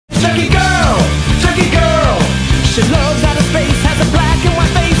Trekkie girl. She loves outer space, has a black and white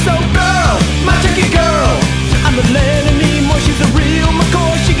face. So girl, my Trekkie girl. I'm the Leonard Nimoy, she's a real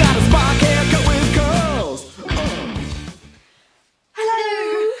McCoy. She got a Spock haircut with curls.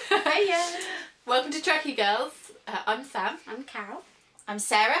 Hello. Hiya. Welcome to Trekkie Girls. I'm Sam. I'm Carol. I'm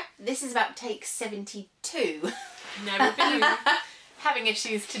Sarah. This is about take 72. No, we've been having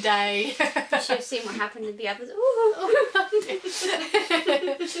issues today. You should have seen what happened with the others.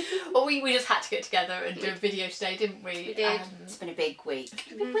 Well, we just had to get together and do a video today, didn't we? We did. It's been a big week.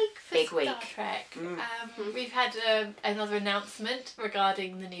 A big week for Big Star week. Trek. We've had another announcement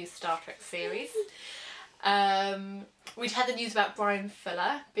regarding the new Star Trek series. We'd had the news about Brian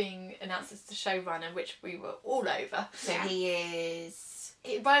Fuller being announced as the showrunner, which we were all over. So he is...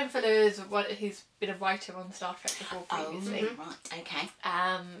 Brian Fuller is he's been a writer on Star Trek before previously. Right, okay.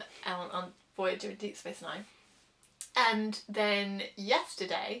 On Voyager and Deep Space Nine. And then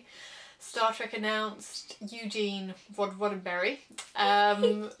yesterday, Star Trek announced Eugene Rod Roddenberry,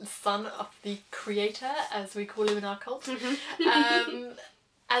 son of the creator, as we call him in our cult,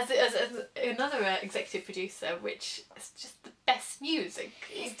 as another executive producer, which is just the best news.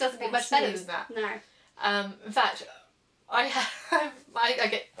 It doesn't get much better than that. No. In fact, I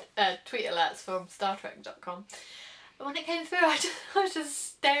get tweet alerts from StarTrek.com. And when it came through, I was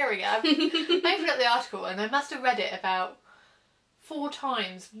just staring at it. I opened up the article and I must have read it about 4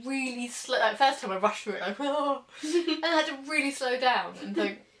 times, really slow. Like, first time I rushed through it, like, oh, and I had to really slow down and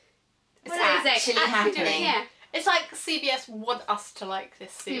think, It's actually happening. Yeah. it's like CBS want us to like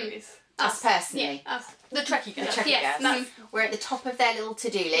this series. Us personally. Yeah, us. The Trekkie Girls. The Trekkie Yes. Girls. We're at the top of their little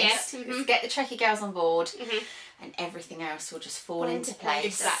to-do list. Yes. Let's get the Trekkie Girls on board and everything else will just fall into place.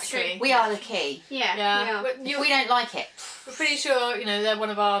 Exactly. We are the key. Yeah. Yeah. Yeah. If we don't like it... We're pretty sure, you know, they're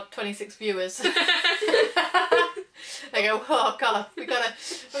one of our 26 viewers. They go, oh god, we gotta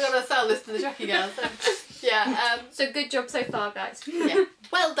sell this to the Trekkie Girls. Yeah. So good job so far, guys. Yeah.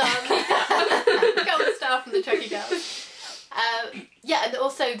 Well done. Gold star from the Trekkie Girls. Yeah, and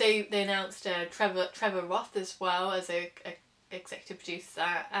also they announced Trevor Roth as well as a executive producer.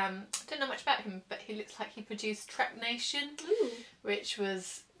 Don't know much about him, but he looks like he produced Trek Nation, which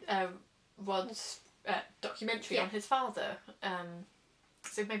was Rod's documentary on his father.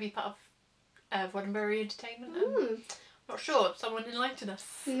 So maybe part of Roddenberry Entertainment. Not sure. Someone enlighten us.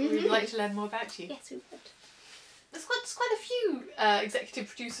 We'd like to learn more about you. Yes, we would. There's quite a few executive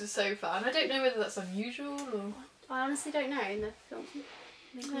producers so far, and I don't know whether that's unusual or. I honestly don't know in the film.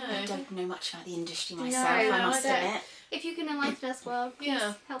 I don't know much about the industry myself, No, I must I don't. admit. If you can enlighten us, well, please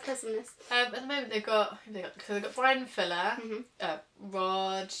help us on this. At the moment they've got Brian Fuller,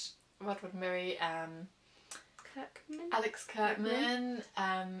 Rod Roddenberry, Kirkman. Alex Kirkman,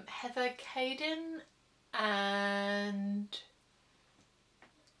 Heather Caden, and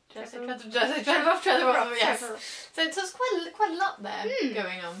Trevor Roth. Yes. So there's quite a lot there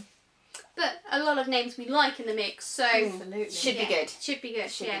going on. But a lot of names we like in the mix, so Absolutely. Should be good. Should be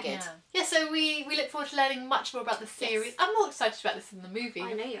good. Should be good. Yeah, so we look forward to learning much more about the series. Yes. I'm more excited about this than the movie.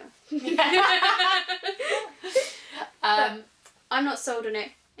 I know you are. I'm not sold on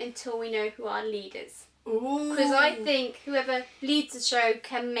it until we know who our lead is. Because I think whoever leads the show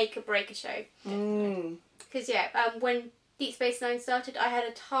can make or break a show. Because when Deep Space Nine started, I had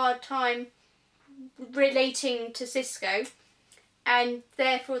a hard time relating to Cisco, and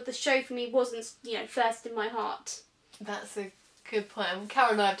therefore the show for me wasn't, first in my heart. That's a good point. And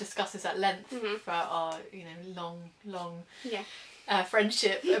Carol and I have discussed this at length throughout our, long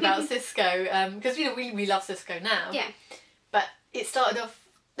friendship about Cisco. Because we love Cisco now. Yeah. But it started off.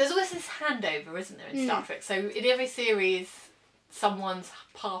 There's always this handover, isn't there, in Star Trek? So in every series, someone's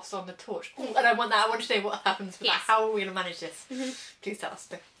passed on the torch. Ooh, and I want that. I want to know what happens with that. How are we going to manage this? Please tell us.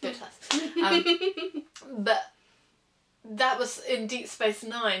 Don't tell us. But that was in Deep Space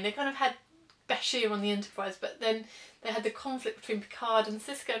Nine. They kind of had Bashir on the Enterprise, but then they had the conflict between Picard and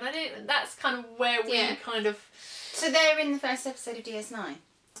Cisco, and that's kind of where we kind of. So they're in the first episode of DS9.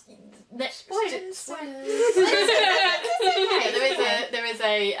 Spoilers. There is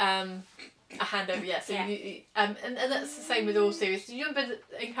a handover. Yeah. So and that's the same with all series. Do you remember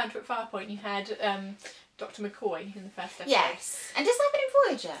the Encounter at Farpoint? You had Dr. McCoy in the first episode. Yes. And does that happen in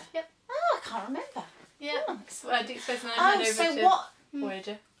Voyager? Yep. Oh, I can't remember. Yeah. Deep Space Nine handover so to what?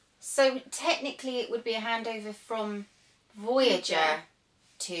 Voyager. So technically it would be a handover from Voyager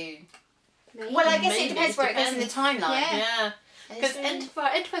to... Maybe. Well, I guess Maybe, it depends where it goes in the timeline. Yeah. Because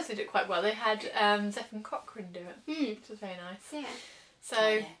Enterprise did it quite well. They had Zephyr Cochrane do it, which was very nice. Yeah.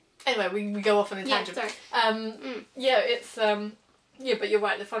 So anyway, we go off on a tangent. Sorry. Yeah, it's but you're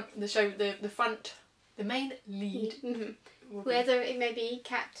right. The main lead whether it may be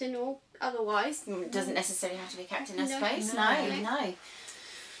captain or otherwise. It doesn't necessarily have to be captain, I No. suppose. No. No.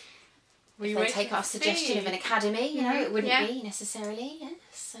 We If they wait take and our suggestion of an see. academy, you know, it wouldn't Yeah. be necessarily. Yeah.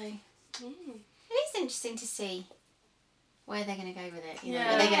 So it is interesting to see where they're going to go with it. You know,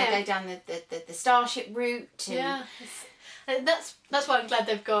 Yeah. are they going to go down the starship route? And Yeah, and that's why I'm glad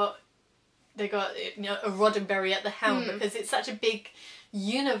they've got a Roddenberry at the helm, because it's such a big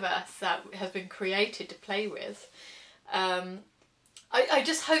universe that has been created to play with. I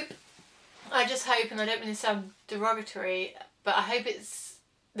just hope, and I don't mean to sound derogatory, but I hope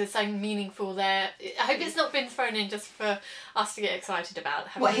there's something meaningful there. I hope it's not been thrown in just for us to get excited about.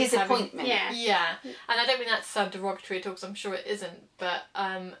 his appointment? Yeah. Yeah, and I don't mean that to sound derogatory at all, because I'm sure it isn't, but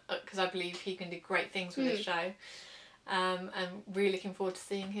because I believe he can do great things with the show. And really looking forward to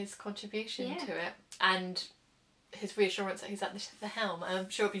seeing his contribution to it, and his reassurance that he's at the helm. And I'm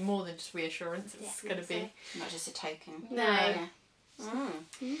sure it'll be more than just reassurance. It's going to be Not just a token. no. Yeah.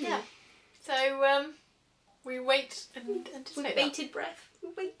 Yeah. So we wait and With anticipate that. bated breath. We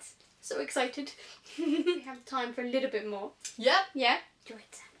wait. So excited. We have time for a little bit more. Yeah. Yeah? Do it,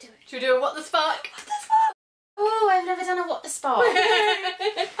 Sam, do it. Should we do a what the spark? Oh, I've never done a what the spot.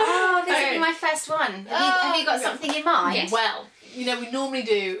 Oh, this will be my first one. Have you got yeah. something in mind? Yes. Well, we normally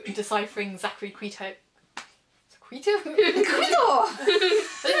do deciphering Zachary Quito. Quito? Quito! I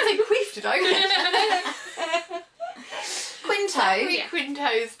didn't say queef, did I? Quinto. Zachary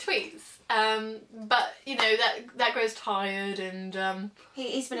Quinto's tweets. But that grows tired and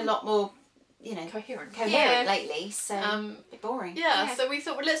He's been a lot more, coherent. coherent lately, so a bit boring. Yeah, so we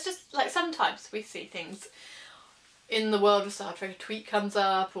thought, well, let's just, sometimes we see things in the world of Star Trek. A tweet comes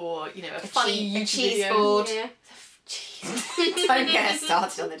up, or, a funny YouTube cheese video. board. Yeah. Cheese. Don't get us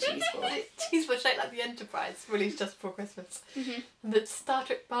started on the cheese board. Cheese board shaped like the Enterprise, released just before Christmas. And the Star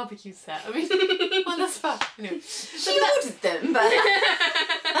Trek barbecue set. I mean, on the spot. Anyway. She ordered them, but...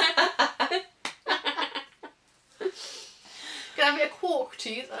 Can I have a quark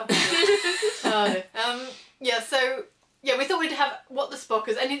cheese? We thought we'd have what the Spock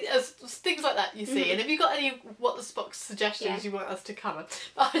is, things like that you see. And if you've got any what the Spock suggestions you want us to cover,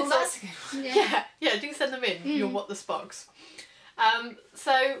 Well, that's a good one. yeah, do send them in. Your what the Spocks.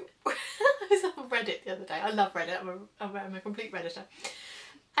 So I was on Reddit the other day. I love Reddit. I'm a complete Redditor,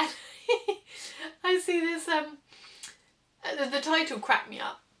 and I see this. The title cracked me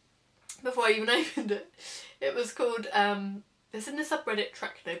up before I even opened it. It was called. It's in the subreddit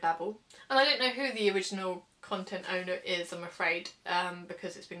Trekkie, and I don't know who the original content owner is, I'm afraid,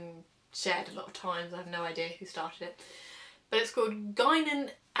 because it's been shared a lot of times. I have no idea who started it. But it's called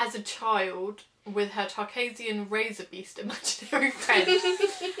Guinan as a Child with her Tarkasian Razor Beast imaginary friend.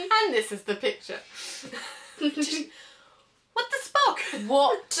 And this is the picture. What the Spock?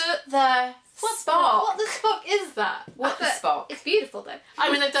 What the Spock? What the Spock is that? What the Spock? It's beautiful though.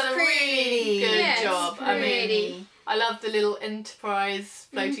 I mean, they've done a really good Yes, job. I mean, pretty. I love the little Enterprise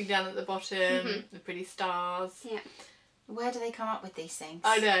floating down at the bottom, the pretty stars. Yeah. Where do they come up with these things?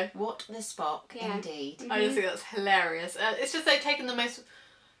 I know. What the Spock, Yeah. indeed. I just think that's hilarious. It's just they've taken the most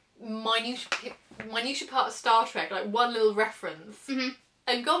minute part of Star Trek, like one little reference,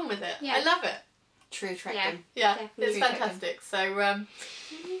 and gone with it. Yeah. I love it. True Trek. Yeah. Yeah, Definitely. it's fantastic. So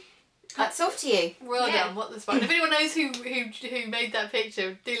Hats off to you. well Yeah. done. What the Spock? If anyone knows who made that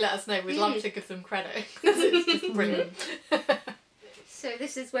picture, do let us know. We'd love to give them credit. It's just brilliant. So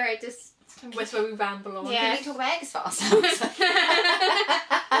this is where it just... That's where we ramble on. Yeah. Can we talk about X-Files?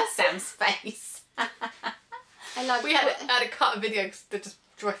 Sam's face. I love We had a cut of video that just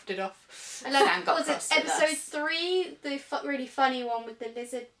drifted off. I love, Sam got was it cross with episode us. 3? The really funny one with the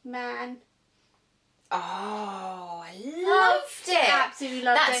lizard man. Oh, I loved it. Absolutely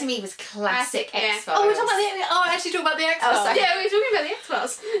loved That it. to me was classic Classic, yeah. X-Files. Oh, we're talking about the. Oh, actually, talking about the X-Files. Oh, sorry. Yeah, we were talking about the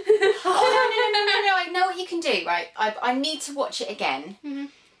X-Files. Oh, no, I know what you can do, right? I need to watch it again.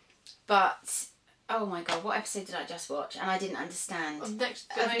 But, oh my god, what episode did I just watch? And I didn't understand. Of Next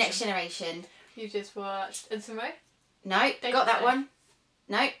Of Generation. Next Generation. You just watched Ensign Ray? No, Don't got that say. one.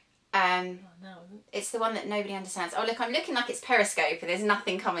 No. Oh, no. It's the one that nobody understands. Oh, look, I'm looking like it's Periscope and there's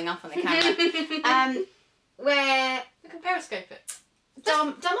nothing coming up on the camera. Where We can periscope it.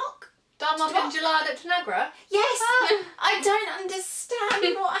 Damok? Darmok and Jalad at Tanagra? Yes! I don't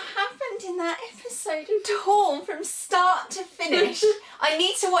understand what happened in that episode at all from start to finish. I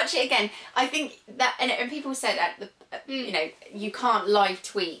need to watch it again. I think that, and people said at the, you can't live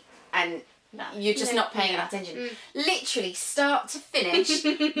tweet and you're just not paying enough attention. Literally, start to finish,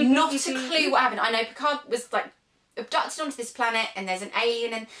 not a clue what happened. I know Picard was like abducted onto this planet and there's an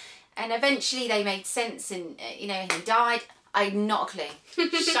alien and eventually they made sense and, he died. I'm not a clue.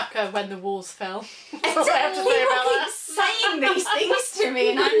 Shaka when the walls fell. That's all I have to say about keep saying these things to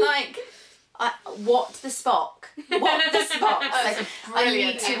me, and I'm like, what the Spock? What the Spock? So I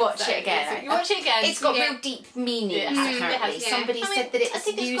need to watch it again. You watch it again. It's got real deep meanings, apparently. Yeah. Somebody said that it's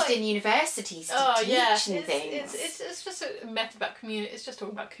used quite... in universities to teach and things. It's just a method about It's just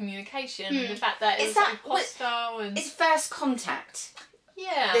talking about communication and the fact that it's hostile and... It's first contact.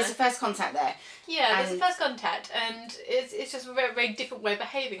 Yeah. There's a first contact there. Yeah, there's a first contact, and it's just a very, very different way of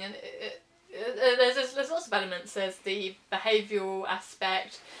behaving, and there's lots of elements. There's the behavioural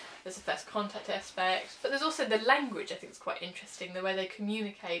aspect, there's the first contact aspect, but there's also the language. I think is quite interesting, the way they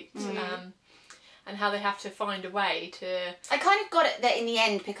communicate, and how they have to find a way to... I kind of got it that in the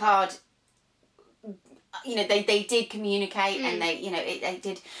end, Picard... they did communicate and they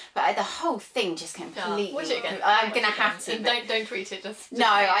did, but the whole thing just completely. Watch it again. I'm gonna have to. Don't tweet it. Just no,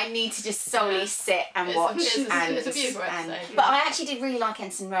 I need to just solely sit and watch. It's a beautiful episode. But I actually did really like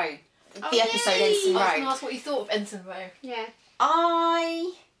Ensign Rowe. The episode Ensign Rowe. I was gonna ask what you thought of Ensign Rowe. Yeah.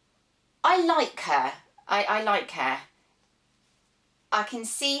 I like her. I like her. I can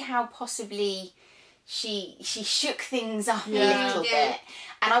see how possibly she shook things up a little bit.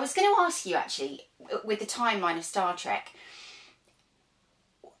 And I was going to ask you actually, with the timeline of Star Trek,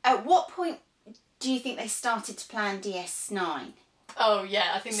 at what point do you think they started to plan DS9? Oh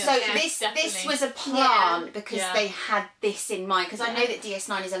yeah, I think so. That's This was a plan because they had this in mind. Because I know that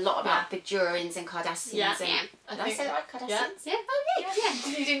DS9 is a lot about Bajorans and Cardassians. Yeah. Did I say that right? Cardassians? Yeah. Oh yeah.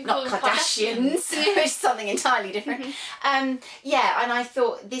 You didn't Not call them Kardashians, which is something entirely different. And I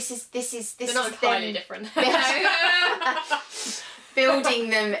thought this is They're not entirely different. Building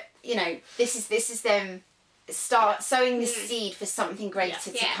them, this is them start sowing the seed for something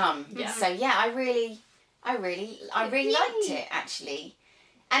greater to come. Yeah. So I really liked it actually,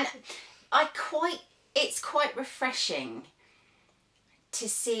 and it's quite refreshing to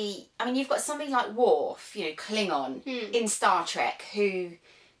see. I mean, you've got somebody like Worf, Klingon in Star Trek, who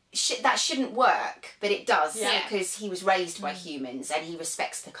that shouldn't work, but it does because he was raised by humans and he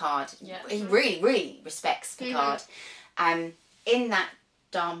respects Picard. Yeah. He really, really respects Picard. In that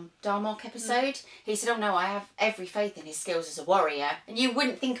Darmok episode, he said, "Oh no, I have every faith in his skills as a warrior." And you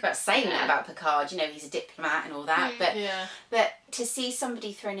wouldn't think about saying that about Picard. He's a diplomat and all that. But to see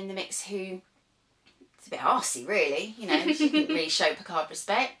somebody thrown in the mix who it's a bit arsey, really. She didn't really show Picard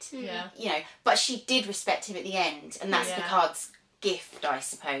respect. But she did respect him at the end, and that's Picard's gift, I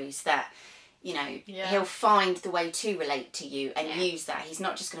suppose. That he'll find the way to relate to you and use that. He's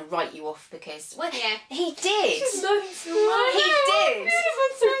not just going to write you off because he did. She's learning so much. He did.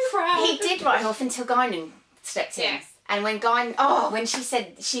 I'm so proud. He did write her off until Guinan stepped in. Yes. And when when she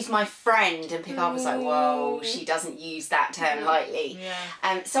said she's my friend, and Picard was like, "Whoa, she doesn't use that term lightly."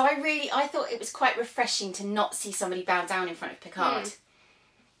 Yeah. So I thought it was quite refreshing to not see somebody bow down in front of Picard.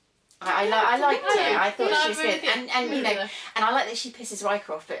 I liked it. I thought she was good, and and I like that she pisses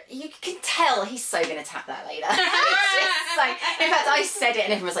Riker off. But you can tell he's so going to tap that later. It's just like, in fact, I said it,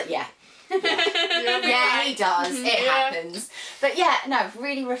 and everyone was like, "Yeah, yeah, he does. It happens." But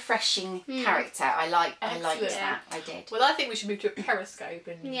really refreshing character. I liked that. I did. Well, I think we should move to a Periscope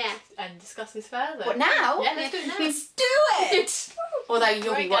and discuss this further. What now? Yeah, let's do it now. Let's do it. Although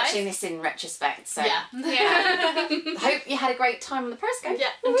you'll be watching this in retrospect, so hope you had a great time on the Periscope.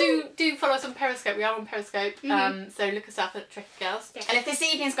 Yeah, and do follow us on Periscope. We are on Periscope, so look us up at Trekkie Girls. And if this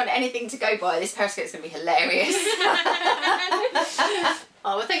evening's got anything to go by, this Periscope's going to be hilarious.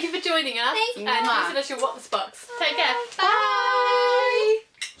 Oh, well, thank you for joining us. Thank you. And listen to us your What the Spox. Take care. Bye.